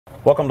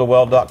Welcome to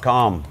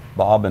Weld.com.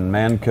 Bob and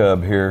Man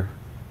Cub here.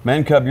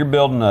 Man Cub, you're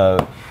building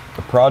a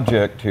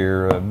project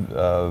here,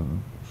 a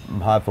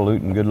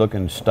highfalutin,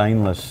 good-looking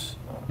stainless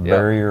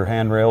barrier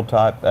handrail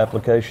type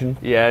application.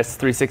 Yeah, it's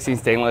 316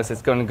 stainless.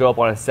 It's going to go up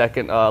on a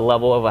second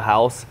level of a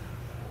house,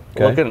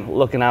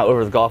 looking out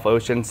over the Gulf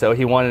Ocean. So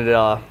he wanted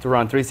to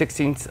run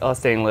 316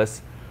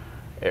 stainless,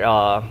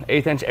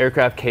 1/8-inch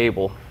aircraft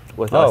cable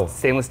with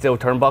stainless steel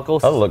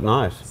turnbuckles. That'll look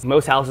nice.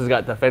 Most houses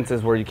got the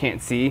fences where you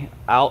can't see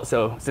out,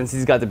 so since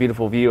he's got the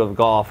beautiful view of the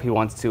Gulf, he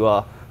wants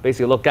to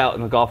basically look out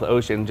in the Gulf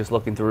Ocean, just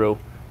looking through,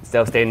 instead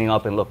of standing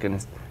up and looking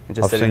and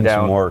just sitting down.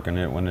 I've seen some work,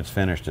 and when it's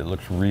finished, it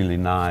looks really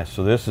nice.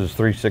 So this is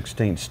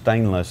 3/16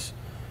 stainless,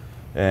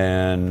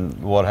 and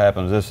what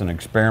happens? Is this an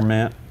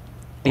experiment?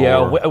 Yeah,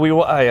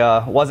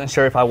 I wasn't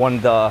sure if I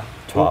wanted the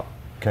top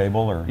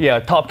cable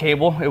or top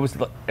cable.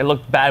 It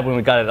looked bad when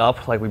we got it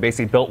up. Like, we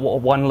basically built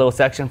one little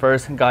section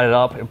first, got it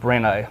up, and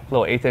ran a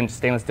little 1/8-inch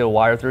stainless steel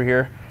wire through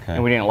here,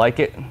 and we didn't like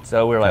it.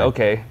 So we were like,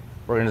 okay,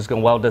 we're just gonna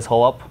weld this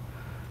hole up,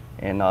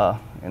 and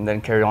then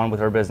carry on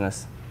with our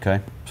business. Okay.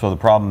 So the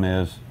problem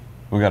is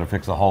we got to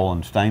fix a hole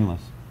in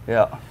stainless.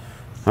 Yeah.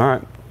 All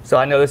right. So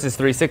I know this is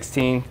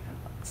 316,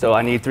 so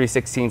I need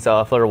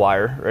 3/16 footer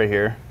wire right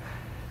here.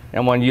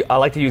 And I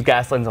like to use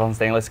gas lens on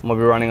stainless. I'm gonna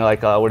be running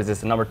like what is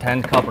this, a number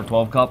 10 cup or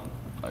 12 cup?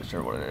 Not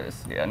sure what it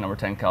is. Yeah, number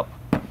 10 cup.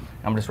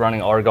 I'm just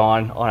running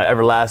argon on an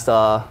Everlast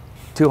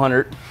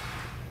 200.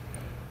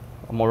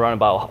 I'm gonna run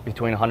about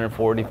between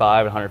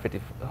 145 and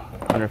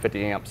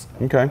 150 amps.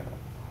 Okay.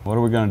 What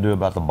are we gonna do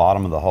about the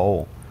bottom of the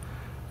hole?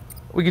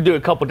 We could do it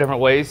a couple different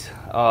ways.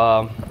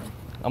 The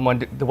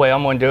way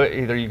I'm gonna do it,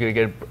 either you could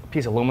get a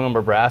piece of aluminum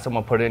or brass. I'm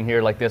gonna put it in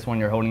here like this when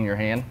you're holding your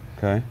hand.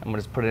 Okay. I'm gonna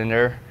just put it in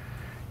there,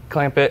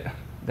 clamp it,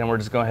 then we're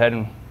just going ahead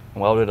and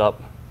weld it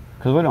up.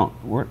 Because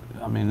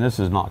I mean, this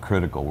is not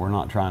critical. We're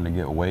not trying to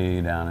get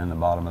way down in the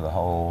bottom of the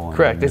hole and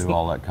Correct. do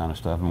all that kind of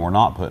stuff. And we're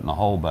not putting the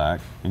hole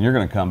back. And you're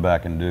going to come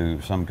back and do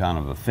some kind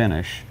of a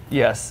finish.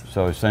 Yes.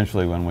 So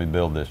essentially, when we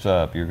build this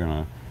up, you're going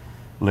to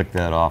lick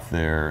that off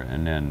there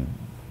and then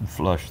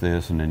flush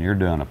this, and then you're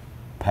doing a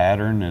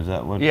pattern. Is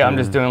that what? Yeah, I'm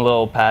just doing a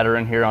little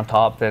pattern here on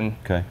top. Then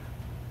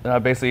I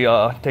basically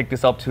take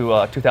this up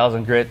to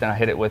 2,000 grit. Then I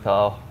hit it with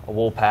a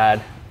wool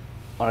pad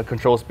on a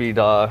control speed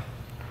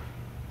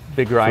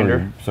big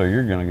grinder. So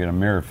you're going to get a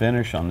mirror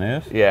finish on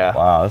this? Yeah.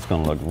 Wow, that's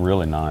going to look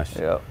really nice.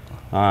 Yeah.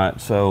 All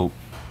right, so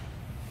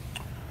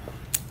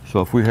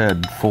if we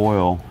had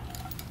foil,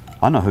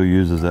 I know who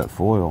uses that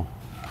foil.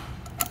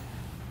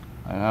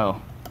 I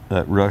know.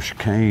 That Rush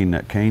Kane,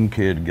 that Kane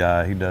Kid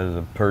guy, he does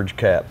the purge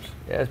caps.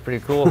 Yeah, it's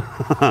pretty cool.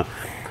 All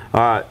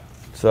right,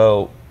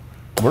 so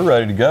we're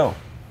ready to go.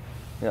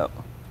 Yep.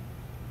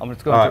 I'm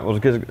just going. All right, well,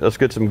 let's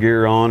get some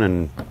gear on,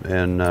 and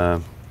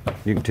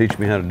you can teach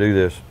me how to do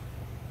this.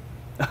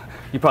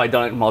 You've probably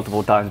done it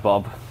multiple times,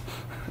 Bob.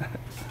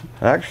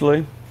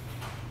 Actually,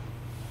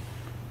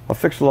 I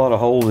fixed a lot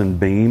of holes in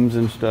beams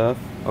and stuff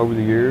over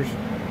the years.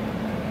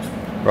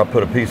 Where I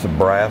put a piece of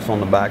brass on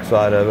the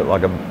backside of it,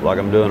 like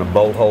I'm doing a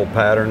bolt hole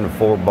pattern of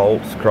 4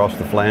 bolts across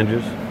the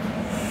flanges.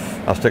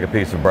 I stick a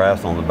piece of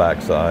brass on the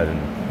backside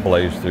and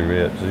blaze through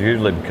it. So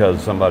usually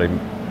because somebody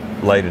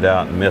laid it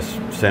out and missed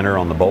center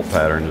on the bolt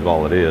pattern is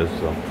all it is.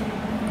 So.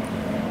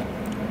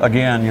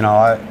 Again, you know,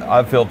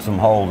 I've filled some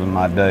holes in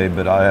my day,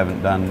 but I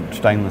haven't done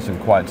stainless in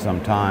quite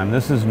some time.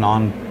 This is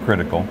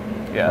non-critical,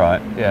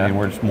 right? Yeah. I mean,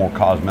 we're just more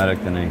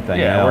cosmetic than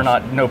anything else. Yeah, we're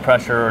not, no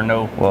pressure or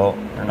no. Well,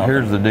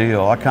 here's the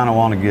deal. I kind of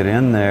want to get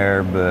in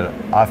there, but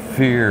I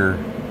fear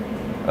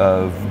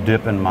of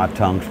dipping my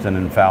tungsten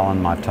and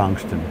fouling my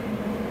tungsten.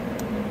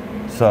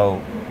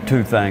 So,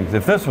 2 things.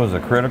 If this was a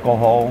critical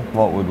hole,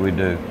 what would we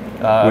do?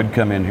 We'd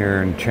come in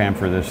here and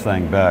chamfer this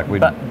thing back.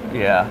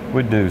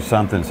 We'd do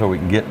something so we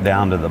can get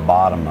down to the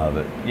bottom of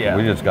it. Yeah.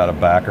 We just got a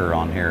backer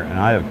on here, and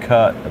I have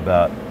cut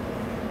about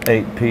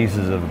 8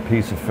 pieces of a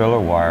piece of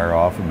filler wire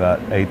off, about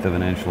 1/8 of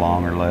an inch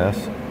long or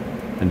less,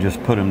 and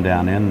just put them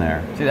down in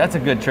there. See, that's a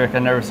good trick.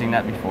 I've never seen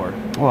that before.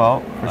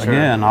 Well,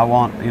 again, I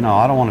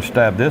don't want to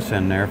stab this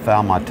in there,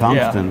 foul my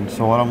tungsten.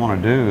 So what I want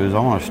to do is I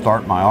want to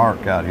start my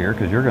arc out here,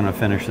 because you're going to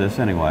finish this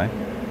anyway.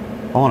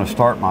 I want to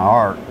start my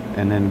arc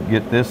and then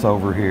get this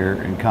over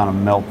here and kind of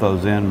melt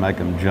those in, make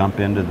them jump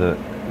into the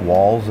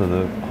walls of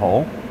the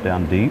hole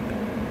down deep.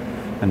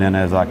 And then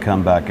as I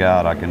come back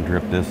out, I can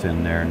drip this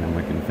in there, and then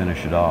we can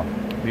finish it off.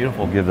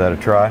 Beautiful. We'll give that a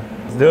try.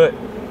 Let's do it.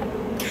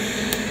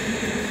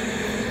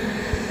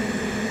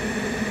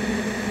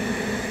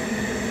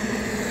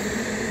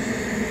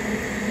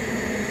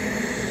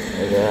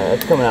 Yeah,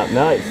 that's coming out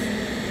nice.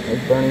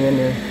 It's burning in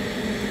there.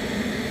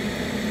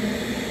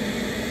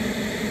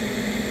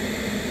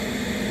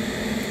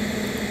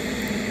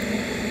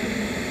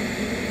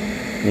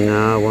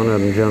 No, one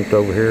of them jumped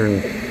over here and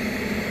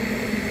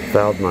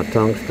fouled my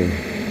tungsten.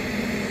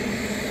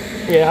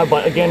 Yeah,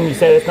 but again, you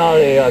said it's not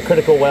a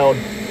critical weld,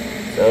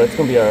 so it's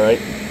going to be all right.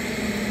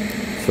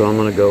 So I'm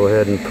going to go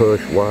ahead and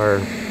push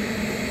wire.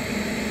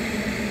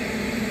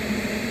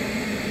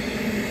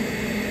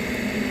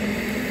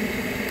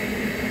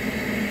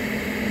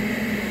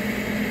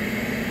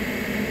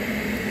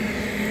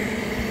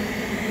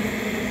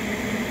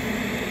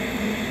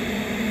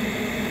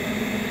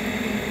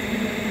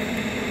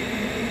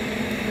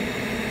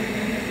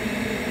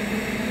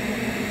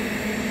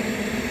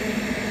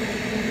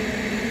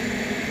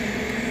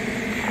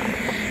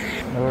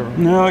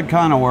 No, it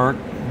kind of worked,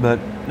 but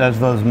as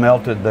those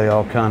melted, they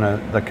kind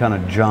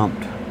of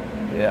jumped.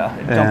 Yeah,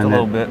 it jumped a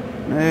little bit.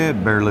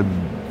 It barely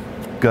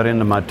got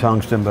into my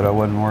tungsten, but I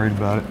wasn't worried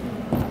about it.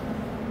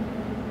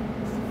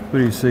 What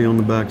do you see on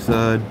the back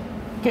side?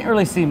 Can't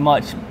really see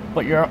much,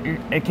 but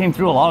it came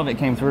through. A lot of it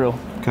came through.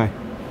 Okay.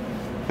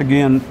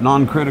 Again,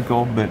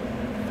 non-critical, but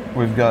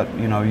we've got,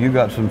 you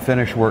got some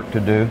finish work to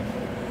do.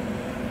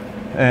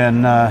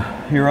 And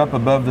you're up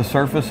above the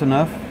surface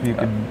enough. You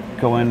could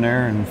go in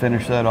there and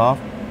finish that off.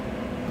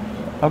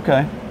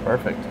 Okay.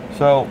 Perfect.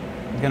 So,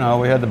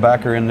 we had the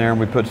backer in there and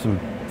we put some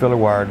filler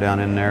wire down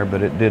in there,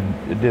 but it did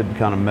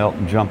kind of melt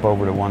and jump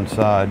over to one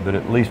side, but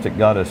at least it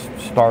got us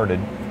started.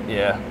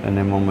 Yeah. And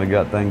then when we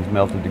got things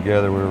melted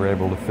together, we were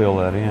able to fill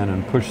that in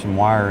and push some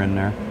wire in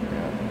there.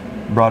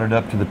 Brought it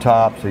up to the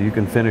top so you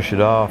can finish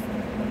it off.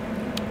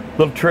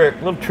 Little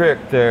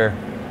trick there.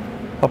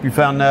 Hope you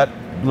found that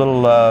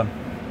little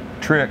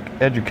trick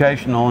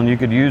educational, and you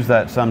could use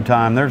that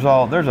sometime. There's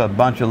a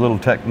bunch of little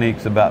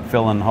techniques about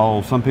filling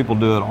holes. Some people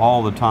do it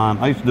all the time.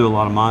 I used to do a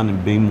lot of mine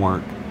in beam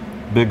work,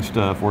 big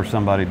stuff where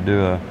somebody'd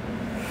do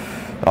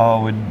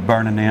we'd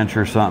burn an inch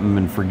or something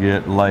and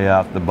forget, lay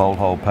out the bolt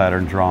hole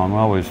patterns wrong. I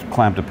always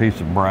clamped a piece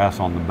of brass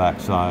on the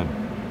back side,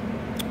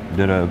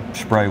 did a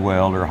spray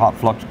weld or a hot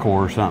flux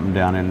core or something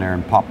down in there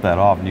and pop that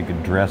off, and you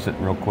could dress it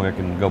real quick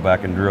and go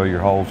back and drill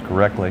your holes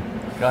correctly.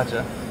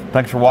 Gotcha.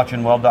 Thanks for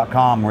watching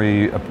Weld.com.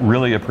 We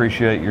really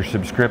appreciate your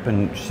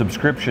subscription.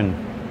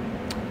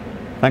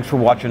 Thanks for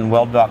watching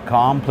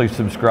Weld.com. Please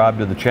subscribe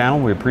to the channel.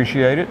 We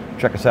appreciate it.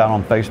 Check us out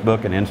on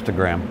Facebook and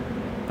Instagram.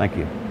 Thank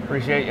you.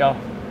 Appreciate y'all.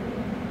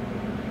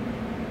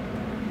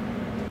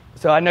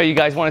 So I know you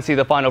guys want to see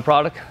the final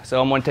product,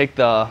 so I'm going to take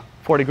the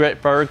 40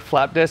 grit Berg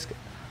flap disc.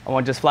 I'm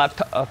going to just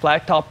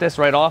flat top this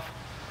right off,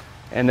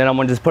 and then I'm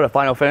going to just put a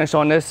final finish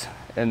on this,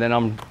 and then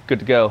I'm good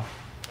to go.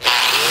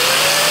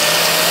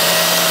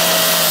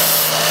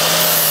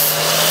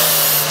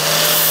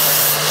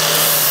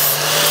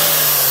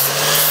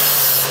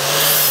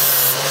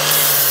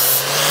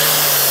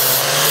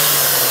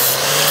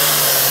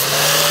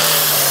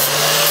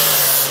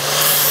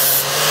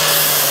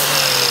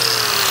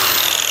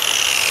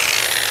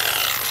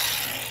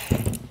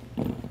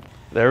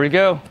 There we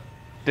go.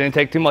 Didn't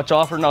take too much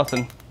off or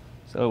nothing.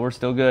 So we're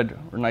still good.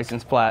 We're nice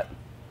and flat.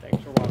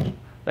 Thanks for watching.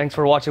 Thanks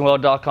for watching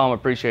Weld.com.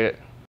 Appreciate it.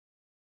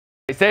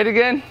 Hey, say it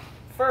again.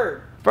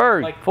 Ferg.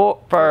 Ferg. Like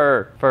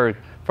Ferg. Ferg.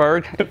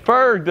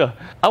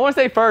 I want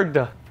to say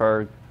Ferg.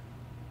 Ferg.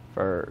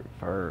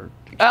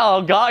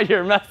 Oh, God,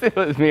 you're messing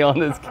with me on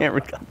this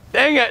camera.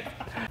 Dang it.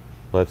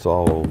 Let's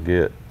all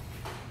get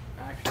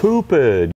stupid.